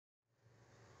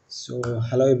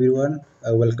Hello everyone,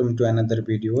 welcome to another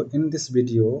video. In this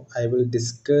video, I will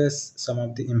discuss some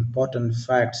of the important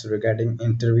facts regarding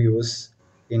interviews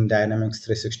in Dynamics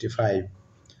 365.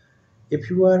 If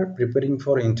you are preparing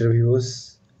for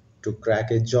interviews to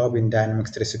crack a job in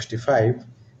Dynamics 365,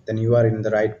 then you are in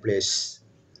the right place.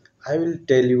 I will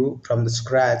tell you from the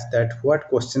scratch that what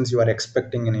questions you are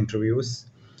expecting in interviews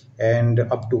and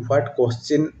up to what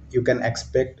question you can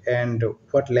expect and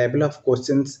what level of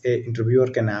questions a interviewer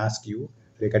can ask you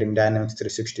regarding Dynamics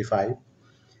 365.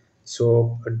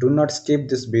 So do not skip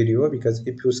this video because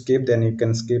if you skip then you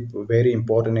can skip very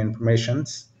important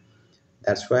informations.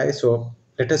 That's why. So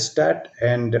let us start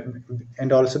and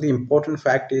also the important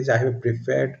fact is I have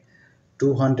prepared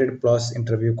 200 plus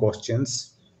interview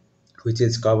questions which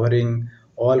is covering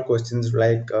all questions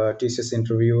like TCS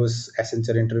interviews,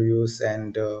 Accenture interviews,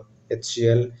 and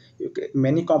HCL.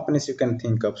 Many companies you can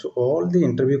think of. So all the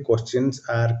interview questions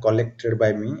are collected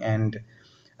by me, and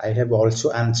I have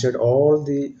also answered all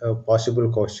the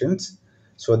possible questions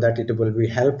so that it will be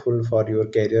helpful for your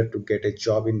career to get a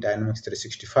job in Dynamics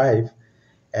 365.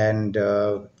 And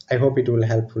I hope it will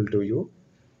helpful to you.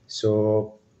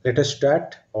 So let us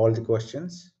start all the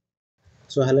questions.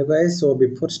 So hello guys. So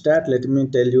before start, let me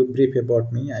tell you brief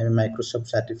about me. I'm a Microsoft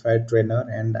certified trainer,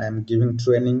 and I'm giving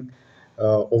training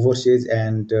overseas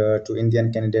and to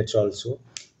Indian candidates also.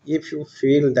 If you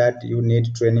feel that you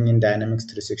need training in Dynamics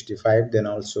 365, then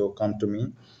also come to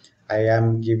me. I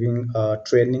am giving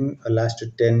training last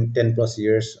 10 plus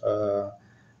years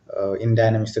in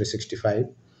Dynamics 365.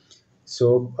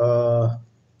 So,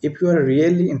 if you are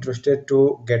really interested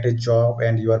to get a job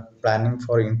and you are planning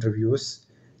for interviews,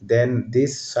 then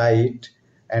this site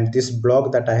and this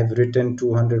blog that I have written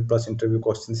 200 plus interview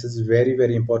questions is very,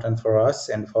 very important for us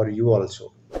and for you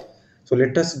also. So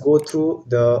let us go through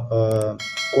the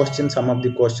questions, some of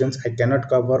the questions. I cannot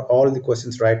cover all the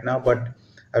questions right now, but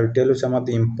I will tell you some of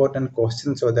the important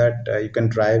questions so that you can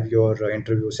drive your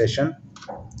interview session.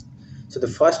 So the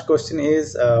first question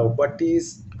is what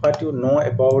you know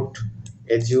about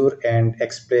Azure and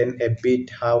explain a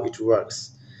bit how it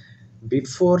works.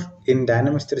 Before in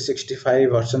Dynamics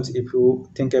 365 versions, if you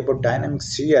think about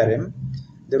Dynamics CRM,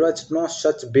 there was no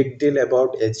such big deal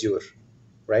about Azure,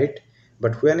 right?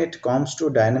 But when it comes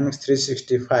to Dynamics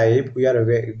 365, we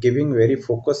are giving very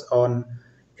focus on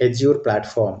Azure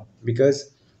platform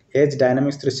because Edge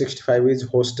Dynamics 365 is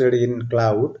hosted in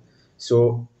cloud,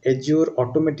 so Azure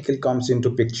automatically comes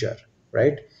into picture,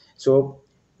 right? So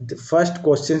the first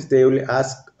questions they will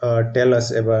ask, tell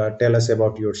us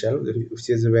about yourself, which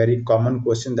is a very common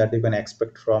question that you can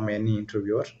expect from any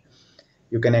interviewer.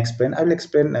 You can explain. I will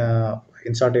explain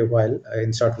in short while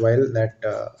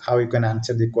that how you can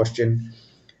answer the question.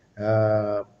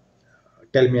 Uh,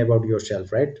 Tell me about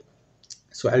yourself, right?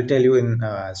 So I'll tell you in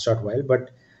a short while.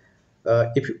 But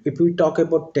if we talk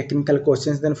about technical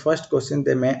questions, then first question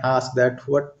they may ask that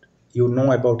what you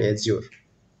know about Azure,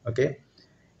 okay?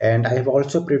 And I have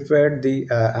also prepared the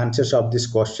answers of these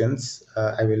questions.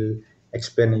 I will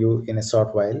explain you in a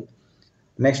short while.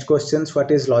 Next questions: what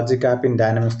is Logic App in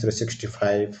Dynamics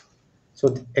 365?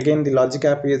 So again, the Logic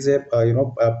App is a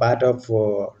part of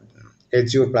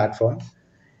Azure platform.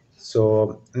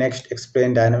 So next,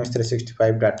 explain Dynamics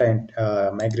 365 data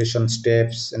and migration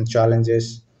steps and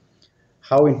challenges,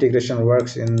 how integration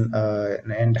works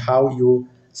and how you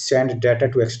send data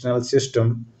to external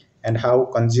system and how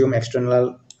consume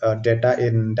external data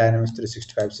in Dynamics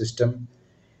 365 system.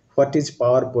 What is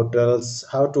Power Portals?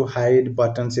 How to hide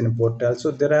buttons in a portal?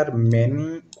 So there are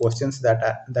many questions that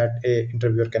a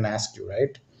interviewer can ask you,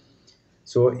 right?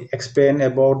 So explain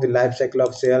about the life cycle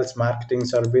of sales, marketing,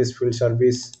 service, field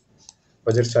service,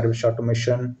 budget service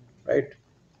automation, right?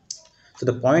 So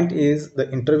the point is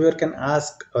the interviewer can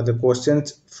ask the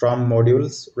questions from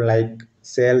modules like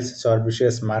sales,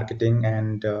 services, marketing,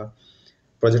 and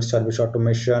project service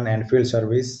automation and field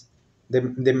service.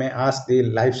 They may ask the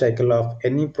life cycle of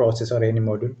any process or any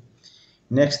module.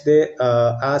 Next, they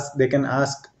can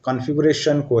ask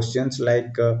configuration questions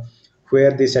like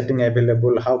where the setting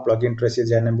available, how plugin trace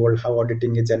is enabled, how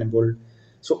auditing is enabled.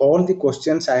 So all the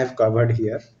questions I have covered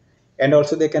here, and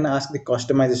also they can ask the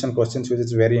customization questions, which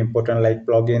is very important, like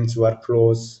plugins,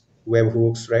 workflows,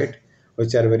 webhooks, right,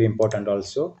 which are very important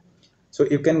also. So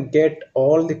you can get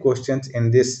all the questions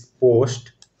in this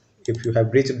post if you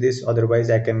have reached this.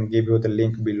 Otherwise, I can give you the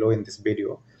link below in this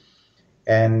video.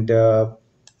 And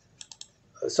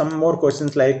some more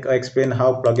questions like explain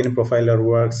how plugin profiler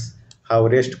works, how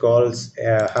REST calls,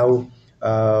 how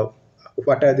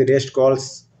what are the REST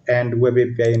calls and web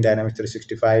API in Dynamics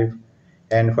 365,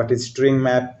 and what is string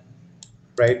map,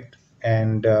 right?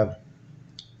 And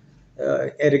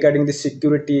Regarding the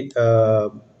security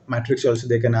matrix also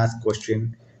they can ask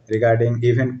question. Regarding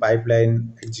event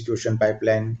pipeline, execution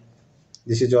pipeline,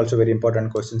 this is also very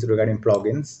important questions regarding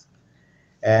plugins.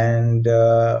 And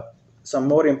some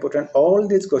more important, all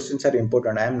these questions are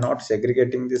important. I am not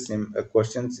segregating these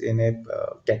questions in a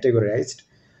categorized,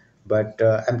 but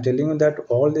I'm telling you that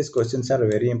all these questions are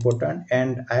very important,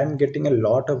 and I am getting a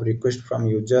lot of requests from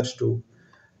users to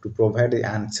provide the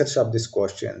answers of these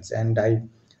questions. And I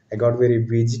got very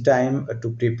busy time to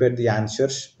prepare the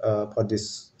answers for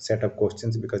this set of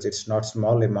questions, because it's not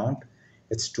small amount,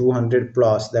 it's 200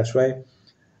 plus. That's why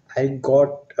I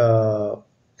got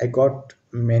I got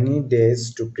many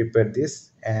days to prepare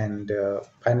this, and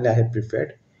finally I have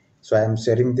prepared. So I am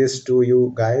sharing this to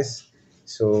you guys.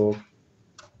 So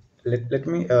let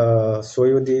me show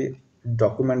you the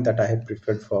document that I have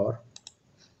prepared for.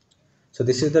 So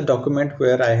this is the document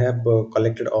where I have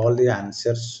collected all the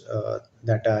answers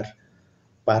that are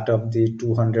part of the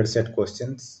 200 set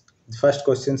questions. The first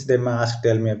questions they may ask,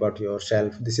 tell me about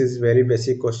yourself. This is very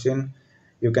basic question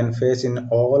you can face in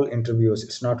all interviews.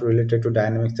 It's not related to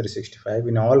Dynamics 365.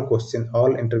 In all questions,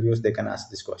 all interviews, they can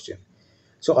ask this question.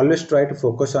 So always try to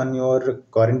focus on your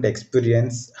current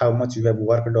experience, how much you have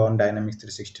worked on Dynamics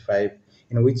 365,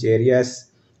 in which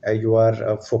areas you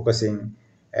are focusing,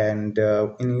 and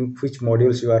in which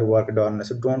modules you are worked on.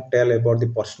 So don't tell about the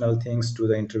personal things to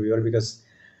the interviewer, because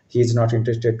he is not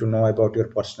interested to know about your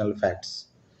personal facts.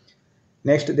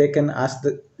 Next, they can ask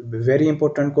the very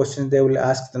important questions. They will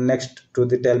ask the next to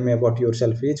the tell me about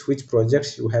yourself is which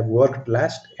projects you have worked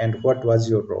last and what was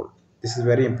your role. This is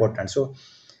very important. So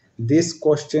this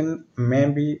question may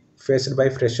be faced by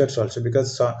freshers also,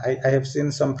 because I have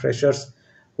seen some freshers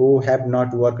who have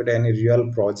not worked any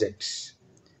real projects.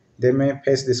 They may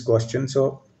face this question.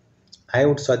 So I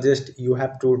would suggest you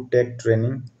have to take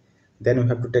training, then you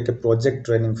have to take a project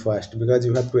training first, because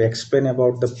you have to explain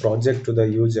about the project to the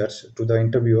users, to the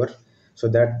interviewer, so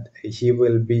that he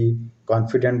will be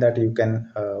confident that you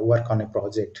can work on a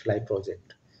project, live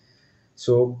project.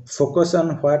 So focus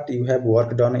on what you have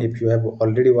worked on if you have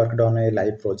already worked on a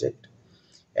live project,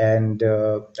 and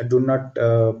do not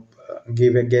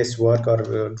give a guesswork, or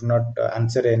do not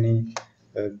answer any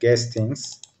guess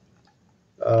things.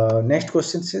 Next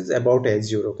question is about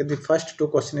Azure. Okay, the first two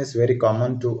question is very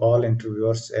common to all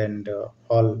interviewers and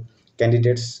all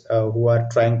candidates who are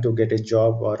trying to get a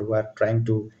job or who are trying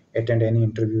to attend any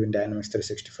interview in Dynamics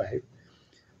 365.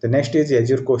 The next is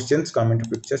Azure questions come into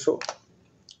picture.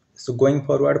 So going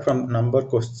forward from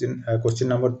question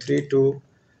number 3 to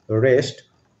rest,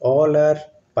 all are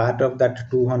part of that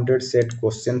 200 set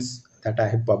questions that I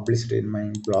have published in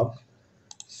my blog.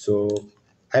 So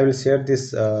I will share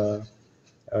this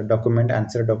document,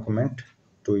 answer document,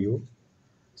 to you.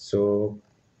 So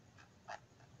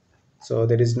so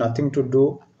there is nothing to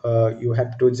do. You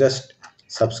have to just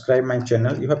subscribe my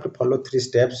channel. You have to follow 3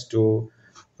 steps to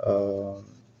uh,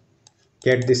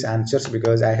 get these answers,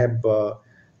 because I have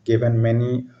given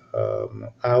many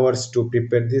hours to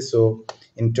prepare this. So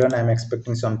in turn, I'm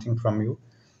expecting something from you.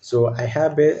 So I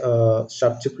have a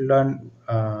subject learn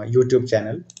YouTube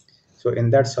channel. So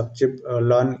in that subject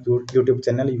learn YouTube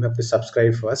channel, you have to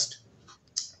subscribe first.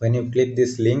 When you click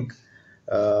this link,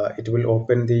 it will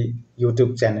open the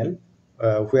YouTube channel,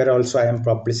 where also I am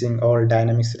publishing all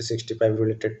Dynamics 365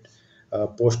 related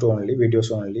post only,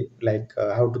 videos only, like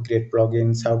how to create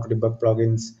plugins, how to debug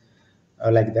plugins,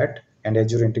 like that, and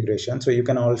Azure integration. So you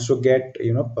can also get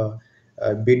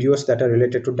videos that are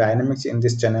related to Dynamics in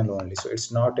this channel only. So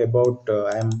it's not about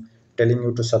I am telling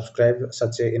you to subscribe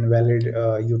such a invalid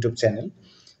YouTube channel.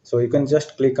 So you can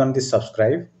just click on this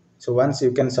subscribe. So once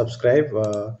you can subscribe,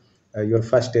 your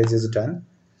first stage is done.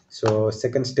 So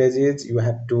second stage is you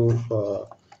have to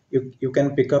you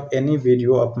can pick up any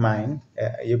video of mine.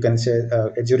 You can say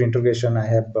Azure integration, I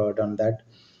have done that.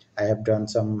 I have done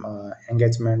some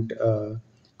engagement,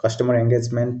 customer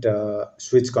engagement,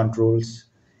 switch controls,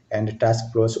 and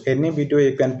task flows. So any video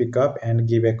you can pick up and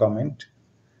give a comment.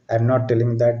 I'm not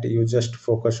telling that you just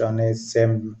focus on a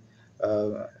same,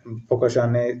 focus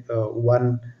on a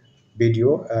one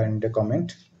video and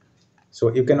comment.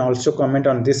 So you can also comment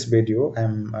on this video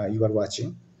you are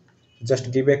watching.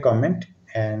 Just give a comment,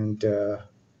 and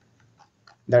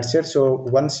that's it. So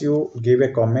once you give a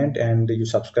comment and you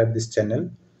subscribe this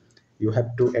channel, you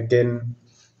have to again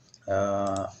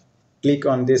uh, click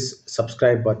on this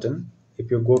subscribe button.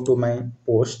 If you go to my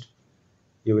post,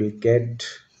 you will get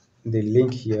the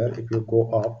link here. If you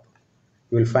go up,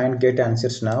 you will find get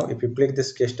answers now. If you click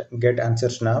this get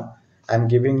answers now, I'm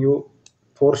giving you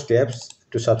 4 steps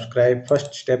to subscribe.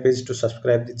 First step is to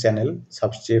subscribe the channel,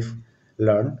 subchief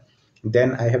learn.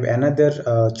 Then I have another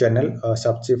channel,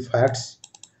 subchief facts,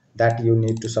 that you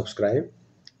need to subscribe.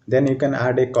 Then you can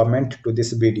add a comment to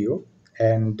this video,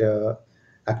 and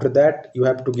after that you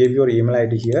have to give your email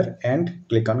ID here and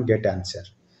click on get answer.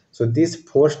 So these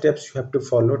four steps you have to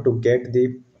follow to get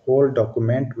the whole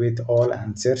document with all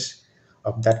answers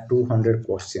of that 200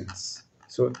 questions.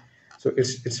 So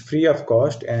it's free of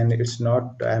cost, and it's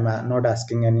not, I'm not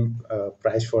asking any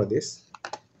price for this.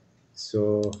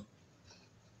 So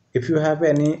if you have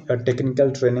any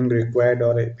technical training required,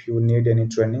 or if you need any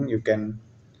training, you can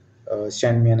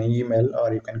send me an email,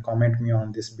 or you can comment me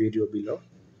on this video below.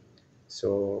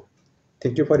 So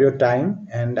thank you for your time,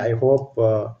 and I hope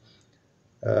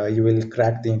you will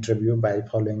crack the interview by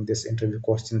following this interview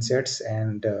question sets.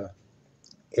 And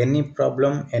any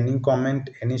problem, any comment,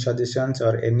 any suggestions,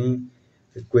 or any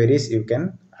queries, you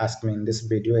can ask me in this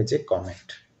video as a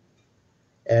comment.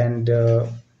 And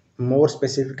more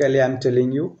specifically, I'm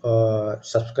telling you,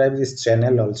 subscribe this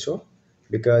channel also,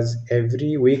 because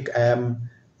every week I am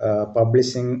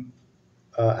publishing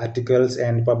articles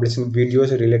and publishing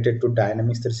videos related to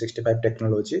Dynamics 365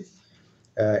 technology.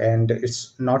 And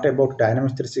it's not about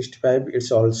Dynamics 365,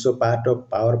 it's also part of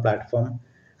Power Platform.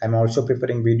 I'm also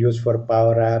preparing videos for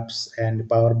Power Apps and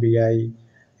Power BI,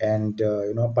 and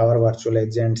Power Virtual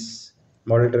Agents,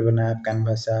 Model Driven App,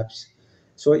 Canvas apps.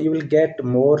 So you will get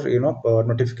more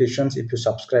notifications if you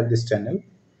subscribe this channel.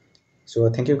 So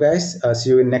thank you guys.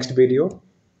 See you in next video.